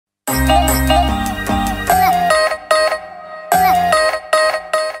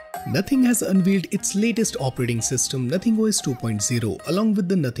Nothing has unveiled its latest operating system, Nothing OS 2.0, along with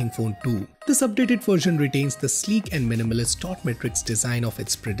the Nothing Phone 2. This updated version retains the sleek and minimalist dot matrix design of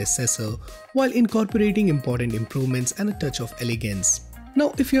its predecessor, while incorporating important improvements and a touch of elegance.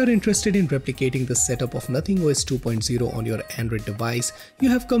 Now, if you are interested in replicating the setup of Nothing OS 2.0 on your Android device, you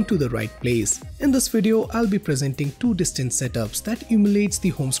have come to the right place. In this video, I'll be presenting two distinct setups that emulates the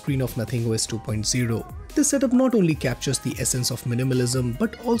home screen of Nothing OS 2.0. This setup not only captures the essence of minimalism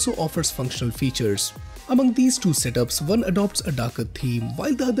but also offers functional features. Among these two setups, one adopts a darker theme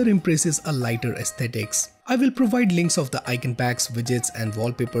while the other embraces a lighter aesthetics. I will provide links of the icon packs, widgets and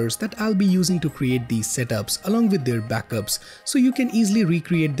wallpapers that I'll be using to create these setups along with their backups so you can easily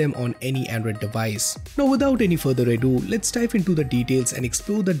recreate them on any Android device. Now without any further ado, let's dive into the details and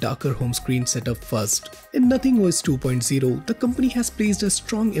explore the darker home screen setup first. In Nothing OS 2.0, the company has placed a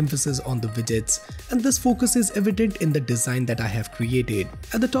strong emphasis on the widgets, and this focus is evident in the design that I have created.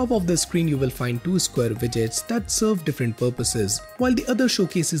 At the top of the screen you will find two square widgets that serve different purposes, while the other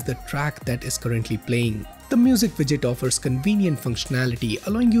showcases the track that is currently playing. The music widget offers convenient functionality,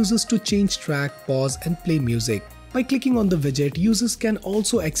 allowing users to change track, pause and play music. By clicking on the widget, users can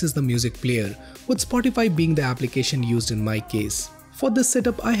also access the music player, with Spotify being the application used in my case. For this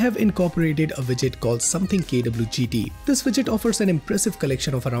setup, I have incorporated a widget called Something KWGT. This widget offers an impressive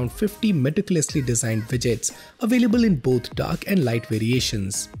collection of around 50 meticulously designed widgets, available in both dark and light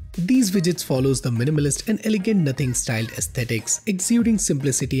variations. These widgets follows the minimalist and elegant Nothing styled aesthetics, exuding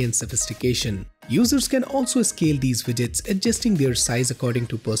simplicity and sophistication. Users can also scale these widgets, adjusting their size according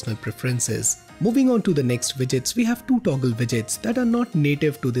to personal preferences. Moving on to the next widgets, we have two toggle widgets that are not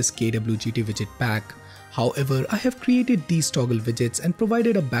native to this KWGT widget pack. However, I have created these toggle widgets and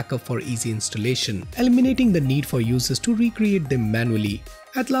provided a backup for easy installation, eliminating the need for users to recreate them manually.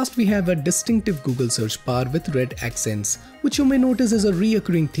 At last, we have a distinctive Google search bar with red accents, which you may notice is a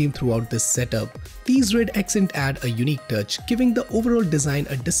recurring theme throughout this setup. These red accents add a unique touch, giving the overall design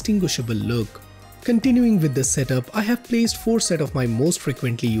a distinguishable look. Continuing with this setup, I have placed 4 sets of my most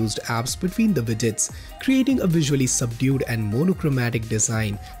frequently used apps between the widgets, creating a visually subdued and monochromatic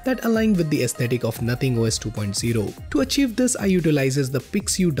design that align with the aesthetic of Nothing OS 2.0. To achieve this, I utilizes the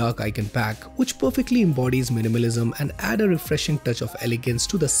Pixu Dark Icon Pack, which perfectly embodies minimalism and add a refreshing touch of elegance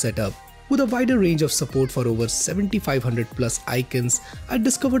to the setup. With a wider range of support for over 7500 plus icons, I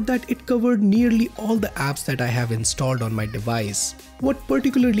discovered that it covered nearly all the apps that I have installed on my device. What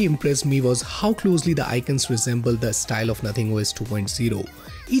particularly impressed me was how closely the icons resemble the style of Nothing OS 2.0.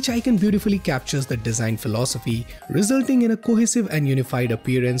 Each icon beautifully captures the design philosophy, resulting in a cohesive and unified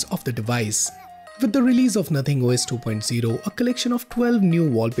appearance of the device. With the release of Nothing OS 2.0, a collection of 12 new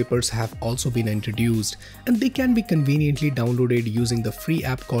wallpapers have also been introduced, and they can be conveniently downloaded using the free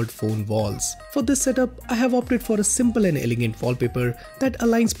app called Phone Walls. For this setup, I have opted for a simple and elegant wallpaper that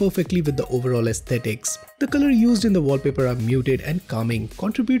aligns perfectly with the overall aesthetics. The colors used in the wallpaper are muted and calming,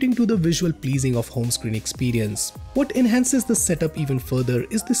 contributing to the visual pleasing of home screen experience. What enhances the setup even further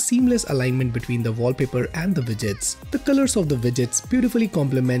is the seamless alignment between the wallpaper and the widgets. The colors of the widgets beautifully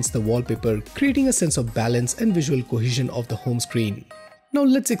complements the wallpaper, creating a sense of balance and visual cohesion of the home screen. Now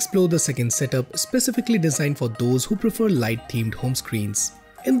let's explore the second setup, specifically designed for those who prefer light-themed home screens.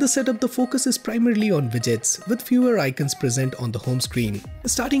 In this setup, the focus is primarily on widgets, with fewer icons present on the home screen.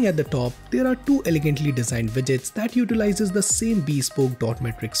 Starting at the top, there are two elegantly designed widgets that utilizes the same bespoke dot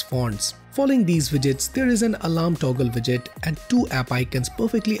matrix fonts. Following these widgets, there is an alarm toggle widget and two app icons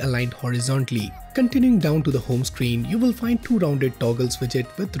perfectly aligned horizontally. Continuing down to the home screen, you will find two rounded toggles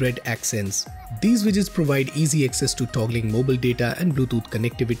widget with red accents. These widgets provide easy access to toggling mobile data and Bluetooth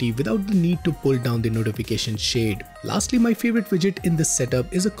connectivity without the need to pull down the notification shade. Lastly, my favorite widget in this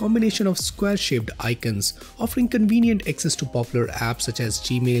setup is a combination of square-shaped icons, offering convenient access to popular apps such as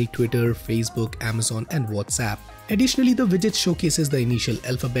Gmail, Twitter, Facebook, Amazon, and WhatsApp. Additionally, the widget showcases the initial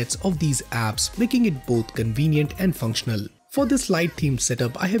alphabets of these apps, making it both convenient and functional. For this light-themed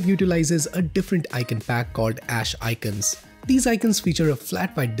setup, I have utilizes a different icon pack called Ash Icons. These icons feature a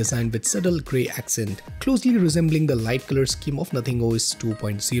flat white design with subtle grey accent, closely resembling the light color scheme of Nothing OS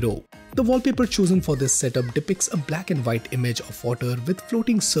 2.0. The wallpaper chosen for this setup depicts a black and white image of water with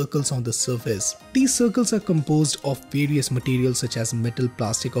floating circles on the surface. These circles are composed of various materials such as metal,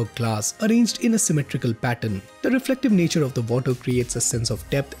 plastic or glass, arranged in a symmetrical pattern. The reflective nature of the water creates a sense of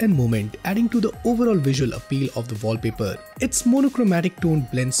depth and movement, adding to the overall visual appeal of the wallpaper. Its monochromatic tone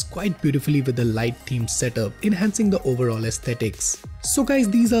blends quite beautifully with the light-themed setup, enhancing the overall aesthetics. So guys,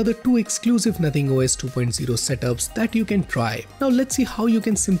 these are the two exclusive Nothing OS 2.0 setups that you can try. Now let's see how you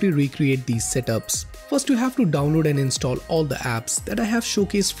can simply recreate these setups. First, you have to download and install all the apps that I have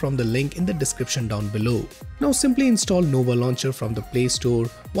showcased from the link in the description down below. Now simply install Nova Launcher from the Play Store.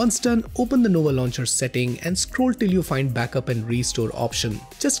 Once done, open the Nova Launcher setting and scroll till you find backup and restore option.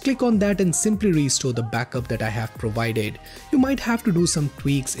 Just click on that and simply restore the backup that I have provided. You might have to do some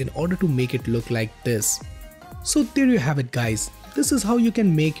tweaks in order to make it look like this. So there you have it guys. This is how you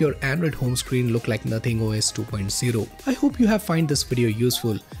can make your Android home screen look like Nothing OS 2.0. I hope you have found this video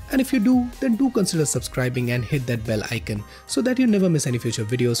useful, and if you do, then do consider subscribing and hit that bell icon so that you never miss any future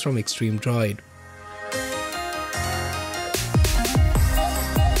videos from Extreme Droid.